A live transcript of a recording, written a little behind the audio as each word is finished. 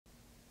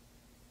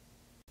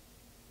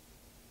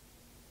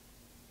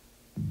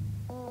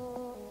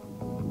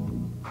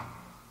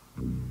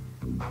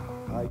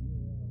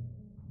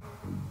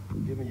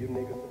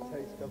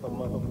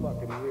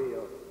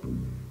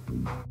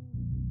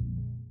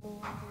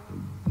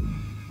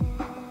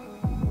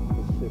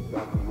sit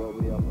back and roll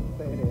me up a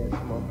fat-ass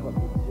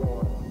motherfucking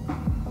joint.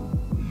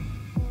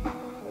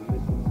 And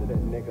listen to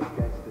that nigga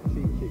gangsta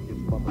T kick his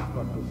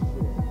motherfucking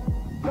shit.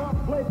 Don't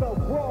play the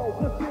role,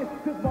 cause this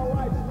is my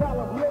lifestyle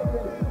of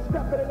living.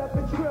 Stepping it up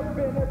and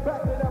tripping, and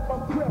backing it up,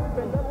 I'm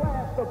gripping. The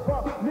last of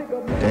us, nigga.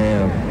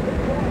 Damn.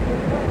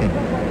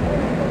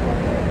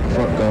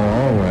 Fuck going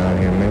on around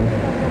here,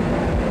 man?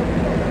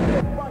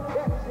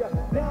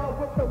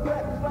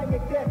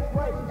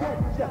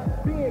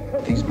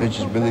 These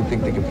bitches really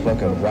think they can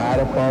fucking ride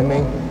up on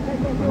me?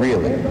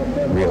 Really?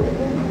 Really?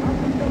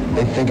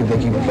 They think if they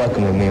keep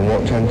fucking with me, it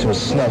won't turn into a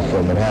snuff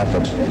film in half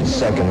a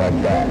second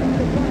like that.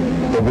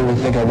 They really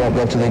think I won't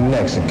go to their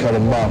necks and cut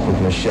them off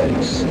with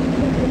machetes.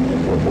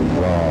 Well,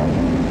 they're wrong.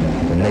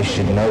 And they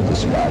should know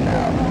this by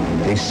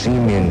now. They see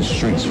me in the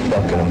streets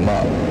fucking them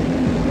up.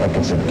 Like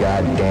it's a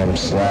goddamn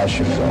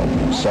slasher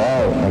film. So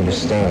I'll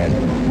understand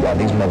why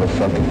these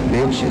motherfucking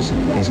bitches,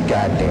 these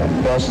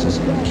goddamn busters,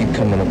 keep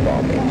coming up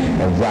on me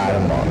and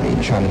riding on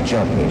me, trying to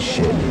jump me and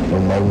shit,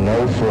 when they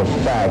know for a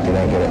fact it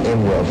ain't gonna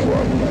end well for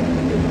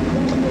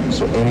them.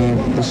 So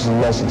this is a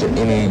lesson to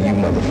any of you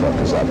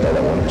motherfuckers out there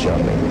that wanna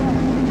jump me.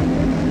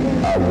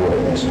 I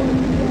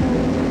wouldn't.